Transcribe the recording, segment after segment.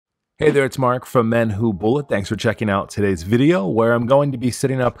Hey there, it's Mark from MENWHOBULLET. Thanks for checking out today's video where I'm going to be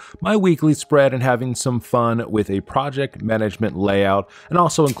setting up my weekly spread and having some fun with a project management layout and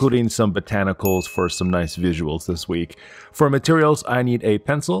also including some botanicals for some nice visuals this week. For materials, I need a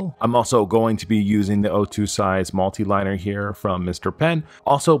pencil. I'm also going to be using the O2 size multi-liner here from Mr. Pen.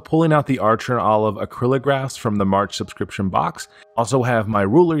 Also pulling out the Archer and Olive acrylographs from the March subscription box. Also have my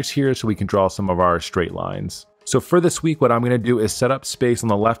rulers here so we can draw some of our straight lines. So for this week, what I'm going to do is set up space on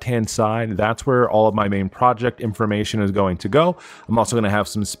the left-hand side. That's where all of my main project information is going to go. I'm also going to have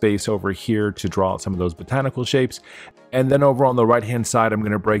some space over here to draw out some of those botanical shapes. And then over on the right-hand side, I'm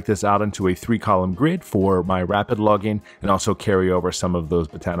going to break this out into a 3-column grid for my rapid logging and also carry over some of those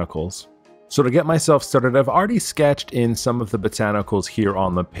botanicals. So to get myself started, I've already sketched in some of the botanicals here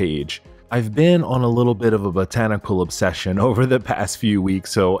on the page. I've been on a little bit of a botanical obsession over the past few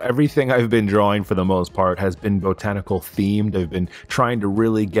weeks, so everything I've been drawing for the most part has been botanical themed. I've been trying to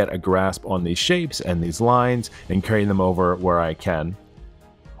really get a grasp on these shapes and these lines and carry them over where I can.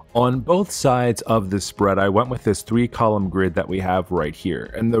 On both sides of the spread, I went with this 3-column grid that we have right here.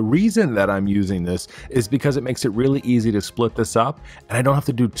 And the reason that I'm using this is because it makes it really easy to split this up, and I don't have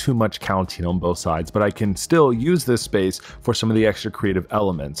to do too much counting on both sides, but I can still use this space for some of the extra creative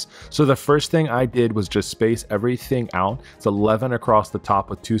elements. So the first thing I did was just space everything out. It's 11 across the top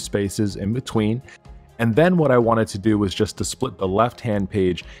with 2 spaces in between. And then what I wanted to do was just to split the left-hand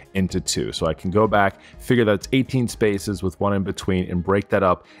page into 2. So I can go back, figure that it's 18 spaces with 1 in between, and break that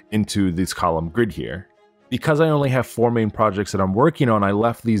up into this column grid here. Because I only have 4 main projects that I'm working on, I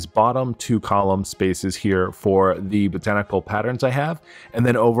left these bottom 2 column spaces here for the botanical patterns I have. And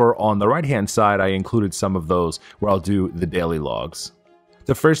then over on the right-hand side, I included some of those where I'll do the daily logs.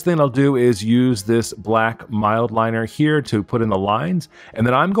 The first thing I'll do is use this black mild liner here to put in the lines, and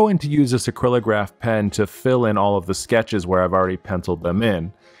then I'm going to use this acrylograph pen to fill in all of the sketches where I've already penciled them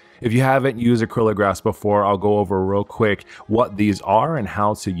in. If you haven't used acrylographs before, I'll go over real quick what these are and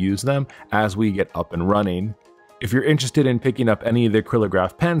how to use them as we get up and running. If you're interested in picking up any of the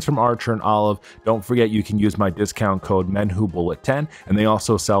acrylograph pens from Archer and Olive, don't forget you can use my discount code MENWHOBULLET10, and they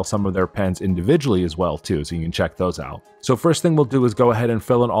also sell some of their pens individually as well too, so you can check those out. So first thing we'll do is go ahead and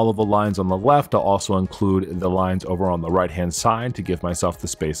fill in all of the lines on the left. I'll also include the lines over on the right-hand side to give myself the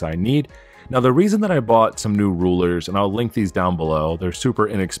space I need. Now the reason that I bought some new rulers, and I'll link these down below, they're super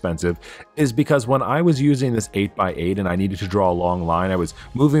inexpensive, is because when I was using this 8x8 and I needed to draw a long line, I was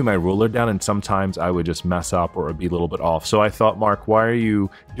moving my ruler down and sometimes I would just mess up or it'd be a little bit off. So I thought, Mark, why are you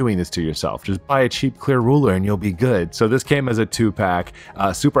doing this to yourself? Just buy a cheap clear ruler and you'll be good. So this came as a 2-pack,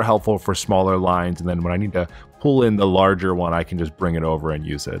 super helpful for smaller lines, and then when I need to pull in the larger one, I can just bring it over and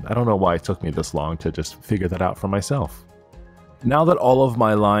use it. I don't know why it took me this long to just figure that out for myself. Now that all of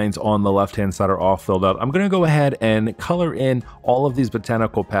my lines on the left-hand side are all filled out, I'm going to go ahead and color in all of these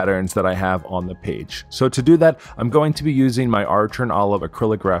botanical patterns that I have on the page. So to do that, I'm going to be using my Archer and Olive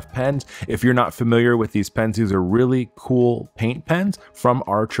acrylograph pens. If you're not familiar with these pens, these are really cool paint pens from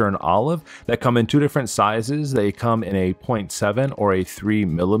Archer and Olive that come in 2 different sizes. They come in a 0.7 or a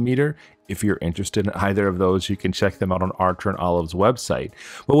 3mm. If you're interested in either of those, you can check them out on Archer and Olive's website.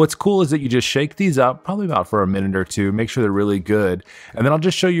 But what's cool is that you just shake these up, probably about for a minute or 2, make sure they're really good. And then I'll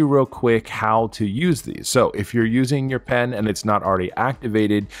just show you real quick how to use these. So if you're using your pen and it's not already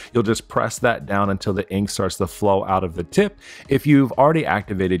activated, you'll just press that down until the ink starts to flow out of the tip. If you've already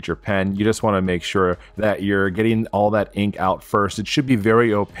activated your pen, you just want to make sure that you're getting all that ink out first. It should be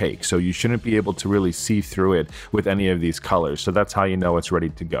very opaque, so you shouldn't be able to really see through it with any of these colors. So that's how you know it's ready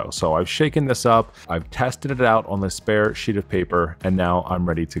to go. So I've shaken this up, I've tested it out on the spare sheet of paper, and now I'm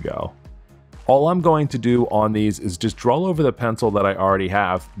ready to go. All I'm going to do on these is just draw over the pencil that I already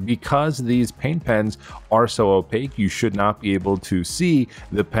have. Because these paint pens are so opaque, you should not be able to see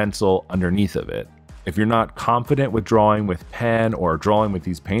the pencil underneath of it. If you're not confident with drawing with pen or drawing with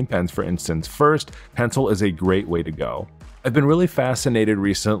these paint pens, for instance, first, pencil is a great way to go. I've been really fascinated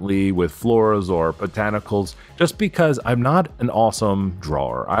recently with floras or botanicals just because I'm not an awesome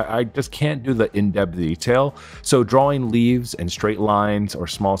drawer. I just can't do the in-depth detail. So drawing leaves and straight lines or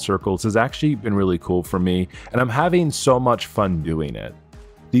small circles has actually been really cool for me, and I'm having so much fun doing it.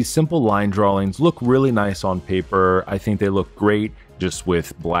 These simple line drawings look really nice on paper. I think they look great just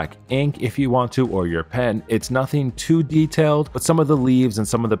with black ink if you want to, or your pen. It's nothing too detailed, but some of the leaves and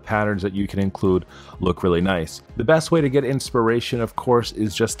some of the patterns that you can include look really nice. The best way to get inspiration, of course,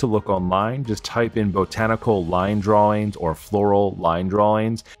 is just to look online. Just type in botanical line drawings or floral line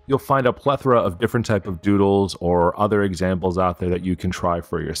drawings. You'll find a plethora of different type of doodles or other examples out there that you can try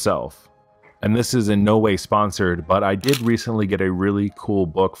for yourself. And this is in no way sponsored, but I did recently get a really cool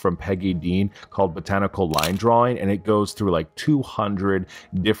book from Peggy Dean called Botanical Line Drawing, and it goes through like 200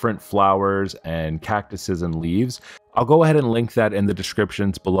 different flowers and cactuses and leaves. I'll go ahead and link that in the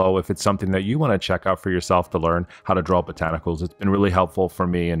descriptions below if it's something that you want to check out for yourself to learn how to draw botanicals. It's been really helpful for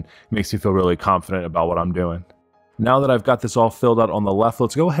me and makes me feel really confident about what I'm doing. Now that I've got this all filled out on the left,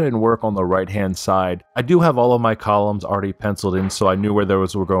 let's go ahead and work on the right-hand side. I do have all of my columns already penciled in, so I knew where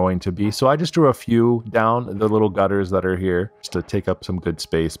those were going to be. So I just drew a few down the little gutters that are here, just to take up some good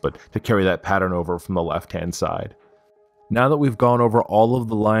space, but to carry that pattern over from the left-hand side. Now that we've gone over all of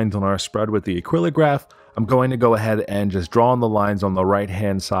the lines on our spread with the Acrylograph, I'm going to go ahead and just draw on the lines on the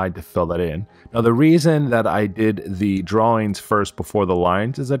right-hand side to fill that in. Now, the reason that I did the drawings first before the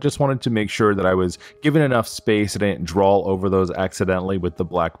lines is I just wanted to make sure that I was given enough space and I didn't draw over those accidentally with the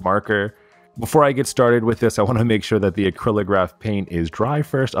black marker. Before I get started with this, I want to make sure that the Acrylograph paint is dry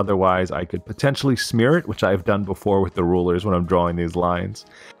first, otherwise I could potentially smear it, which I've done before with the rulers when I'm drawing these lines.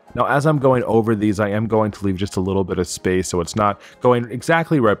 Now, as I'm going over these, I am going to leave just a little bit of space so it's not going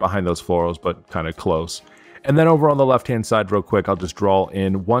exactly right behind those florals, but kind of close. And then over on the left-hand side, real quick, I'll just draw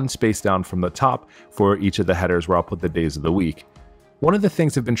in one space down from the top for each of the headers where I'll put the days of the week. One of the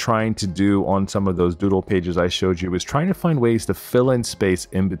things I've been trying to do on some of those doodle pages I showed you is trying to find ways to fill in space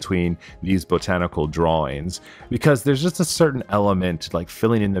in between these botanical drawings, because there's just a certain element like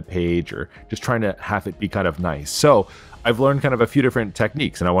filling in the page or just trying to have it be kind of nice. So I've learned kind of a few different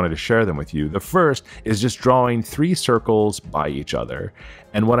techniques and I wanted to share them with you. The first is just drawing 3 circles by each other.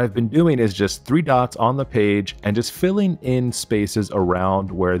 And what I've been doing is just 3 dots on the page and just filling in spaces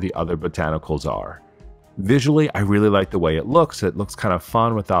around where the other botanicals are. Visually, I really like the way it looks. It looks kind of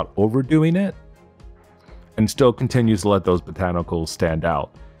fun without overdoing it and still continues to let those botanicals stand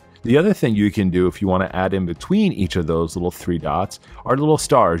out. The other thing you can do if you want to add in between each of those little 3 dots are little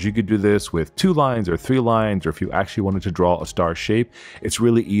stars. You could do this with 2 lines or 3 lines, or if you actually wanted to draw a star shape, it's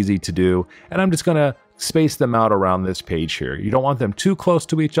really easy to do. And I'm just going to space them out around this page here. You don't want them too close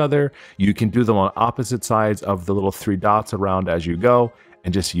to each other. You can do them on opposite sides of the little 3 dots around as you go,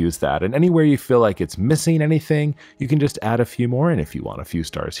 and just use that. And anywhere you feel like it's missing anything, you can just add a few more in if you want. A few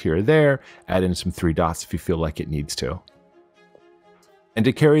stars here or there, add in some 3 dots if you feel like it needs to. And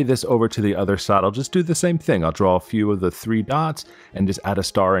to carry this over to the other side, I'll just do the same thing. I'll draw a few of the 3 dots and just add a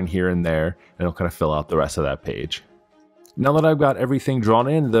star in here and there, and it'll kind of fill out the rest of that page. Now that I've got everything drawn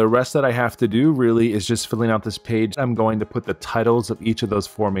in, the rest that I have to do really is just filling out this page. I'm going to put the titles of each of those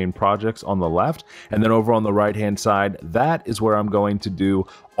 4 main projects on the left, and then over on the right hand side, that is where I'm going to do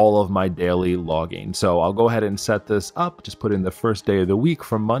all of my daily logging. So I'll go ahead and set this up, just put in the first day of the week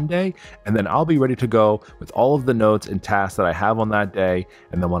from Monday, and then I'll be ready to go with all of the notes and tasks that I have on that day.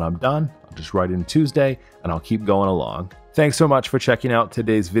 And then when I'm done, I'll just write in Tuesday and I'll keep going along. Thanks so much for checking out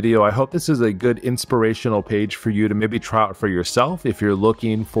today's video. I hope this is a good inspirational page for you to maybe try out for yourself if you're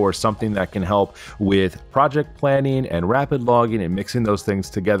looking for something that can help with project planning and rapid logging and mixing those things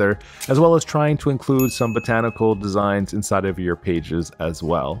together, as well as trying to include some botanical designs inside of your pages as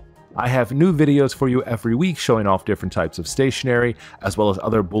well. I have new videos for you every week showing off different types of stationery, as well as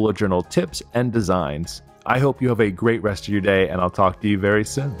other bullet journal tips and designs. I hope you have a great rest of your day, and I'll talk to you very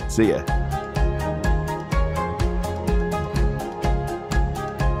soon. See ya.